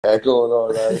What's going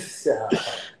on, guys?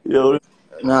 Yo,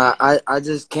 Nah, I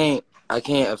just can't. I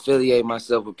can't affiliate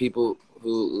myself with people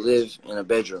who live in a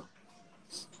bedroom.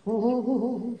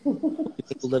 Who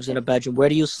lives in a bedroom? Where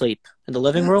do you sleep? In the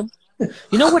living room?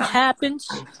 You know what happens?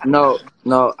 No,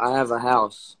 I have a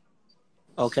house.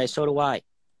 Okay, so do I.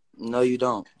 No, you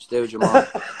don't. Stay with your mom.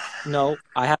 No,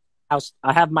 I have house.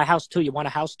 I have my house too. You want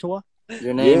a house tour?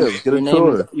 Your name is get a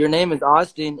tour. your name is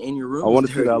Austin, and your room. I want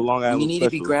to is see dirty. that Long Island You need special.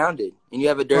 to be grounded, and you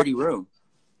have a dirty room.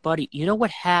 Buddy, you know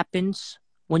what happens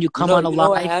when you come you know, on a you know live?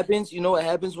 what happens? You know what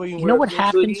happens when you You wear know a what pink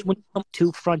happens hoodie? when you come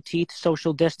two front teeth,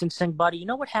 social distancing, buddy? You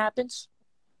know what happens?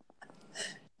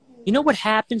 You know what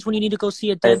happens when you need to go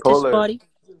see a dentist, Polar. buddy?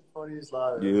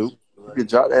 You can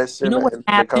drop that shit. You know what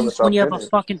happens when you have a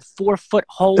fucking 4-foot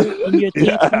hole in your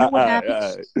teeth? You know what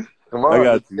happens? Come on, I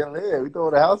got you. We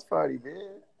throwing a house party,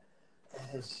 man.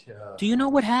 Do you know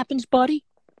what happens, buddy?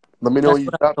 Let me know That's when you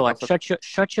what I drop thought. it.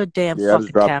 Shut your damn Yeah, I just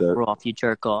fucking dropped camera that. off, you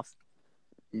jerk off.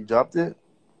 You dropped it?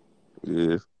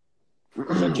 Yeah.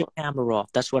 Shut your camera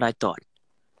off. That's what I thought.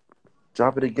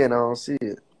 Drop it again. I don't see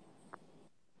it.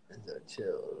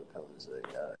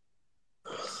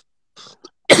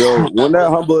 Yo, when that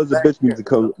Humble as a Bitch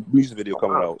music video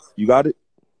coming out, you got it?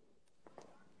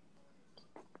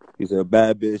 He said,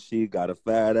 bad bitch, she got a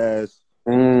fat ass.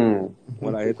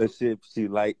 When I hit that shit, she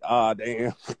like,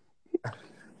 damn.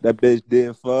 That bitch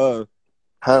did for.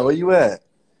 Huh, where you at?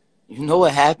 You know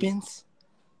what happens?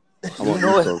 I'm You on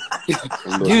know East what?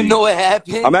 Coast. Do you know what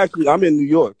happens? I'm in New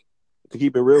York, to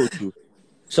keep it real with you.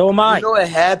 So am I. You know what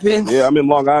happens? Yeah, I'm in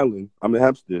Long Island. I'm in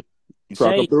Hempstead. You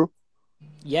try to come through?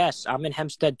 Yes, I'm in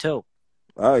Hempstead too.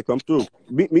 All right, come through.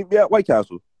 Meet me at White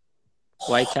Castle.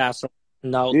 White Castle.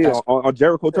 No. Yeah, on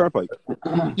Jericho Turnpike.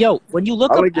 Yo, when you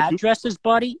look I'll up link it to you. addresses,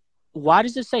 buddy, why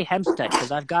does it say Hempstead?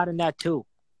 Because I've gotten that too.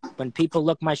 When people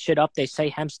look my shit up, they say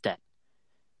Hempstead.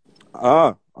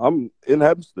 I'm in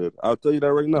Hempstead. I'll tell you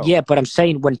that right now. Yeah, but I'm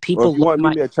saying when Or people if you want to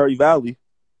meet me at Cherry Valley,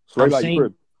 it's right by your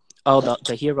crib. Oh,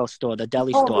 the hero store, the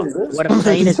deli store. What I'm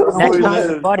saying is next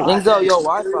time, buddy. Enzo, yo,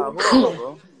 Wi-Fi. Hold on,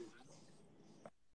 bro.